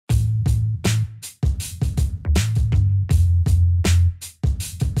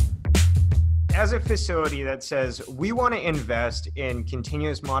as a facility that says we want to invest in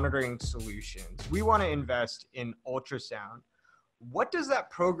continuous monitoring solutions, we want to invest in ultrasound, what does that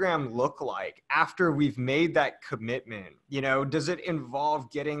program look like after we've made that commitment? You know, does it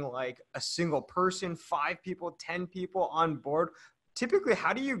involve getting like a single person, 5 people, 10 people on board? Typically,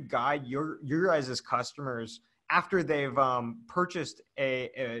 how do you guide your guys' customers after they've purchased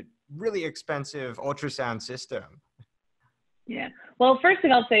a really expensive ultrasound system? Yeah. Well, first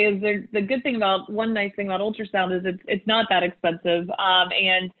thing I'll say is the good thing about, one nice thing about ultrasound is it's not that expensive.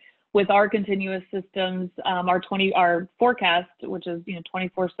 And with our continuous systems, our forecast, which is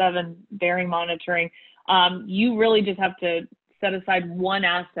 24/7 bearing monitoring, you really just have to set aside one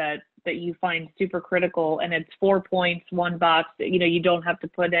asset that you find super critical, and it's 4 points, one box. You don't have to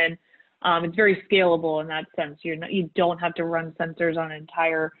put in. It's very scalable in that sense. You don't have to run sensors on an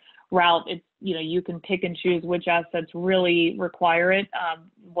entire route. It's you can pick and choose which assets really require it.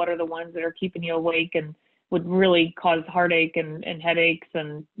 What are the ones that are keeping you awake and would really cause heartache and headaches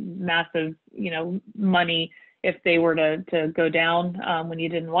and massive, money if they were to go down when you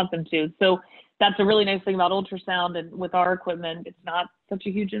didn't want them to. So that's a really nice thing about ultrasound. And with our equipment, it's not such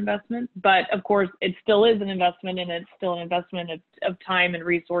a huge investment, but of course it still is an investment, and it's still an investment of time and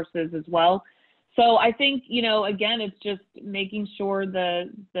resources as well. So I think, again, it's just making sure the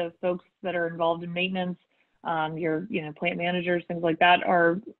folks that are involved in maintenance, your plant managers, things like that,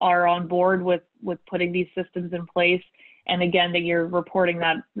 are on board with putting these systems in place. And again, that you're reporting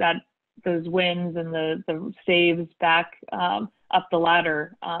that those wins and the saves back up the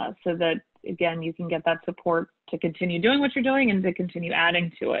ladder, so that again you can get that support to continue doing what you're doing and to continue adding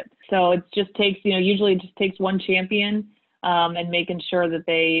to it. So it just takes usually it just takes one champion and making sure that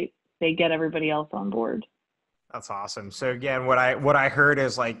they get everybody else on board. That's awesome. So again, what I heard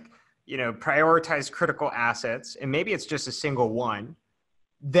is prioritize critical assets, and maybe it's just a single one,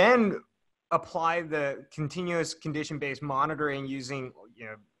 then apply the continuous condition-based monitoring using,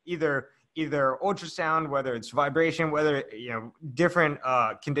 either ultrasound, whether it's vibration, whether, different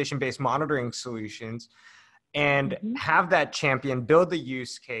condition-based monitoring solutions, and have that champion build the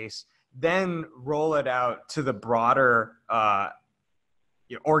use case, then roll it out to the broader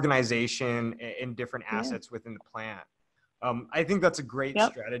organization and different assets within the plant. I think that's a great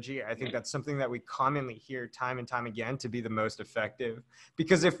strategy. I think that's something that we commonly hear time and time again to be the most effective.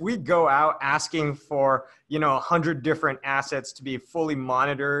 Because if we go out asking for, 100 different assets to be fully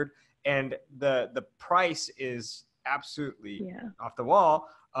monitored, and the price is absolutely off the wall,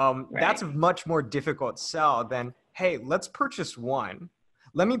 that's a much more difficult sell than, hey, let's purchase one.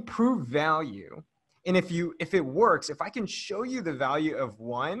 Let me prove value. And if it works, if I can show you the value of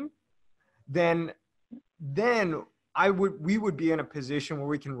one, then we would be in a position where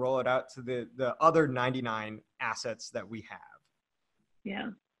we can roll it out to the other 99 assets that we have.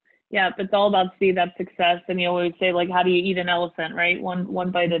 Yeah. It's all about see that success. And you always say, how do you eat an elephant, right? One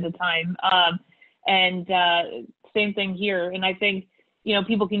bite at a time. And same thing here. And I think,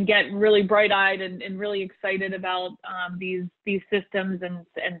 people can get really bright-eyed and really excited about these systems and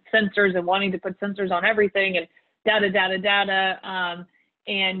sensors and wanting to put sensors on everything and data.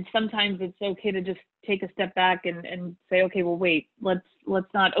 And sometimes it's okay to just take a step back and say, okay, well, wait,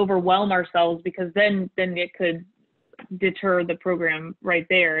 let's not overwhelm ourselves, because then it could deter the program right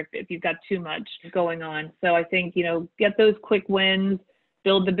there if you've got too much going on. So I think, get those quick wins,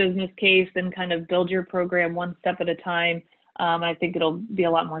 build the business case, and kind of build your program one step at a time. I think it'll be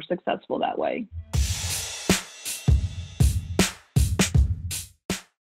a lot more successful that way.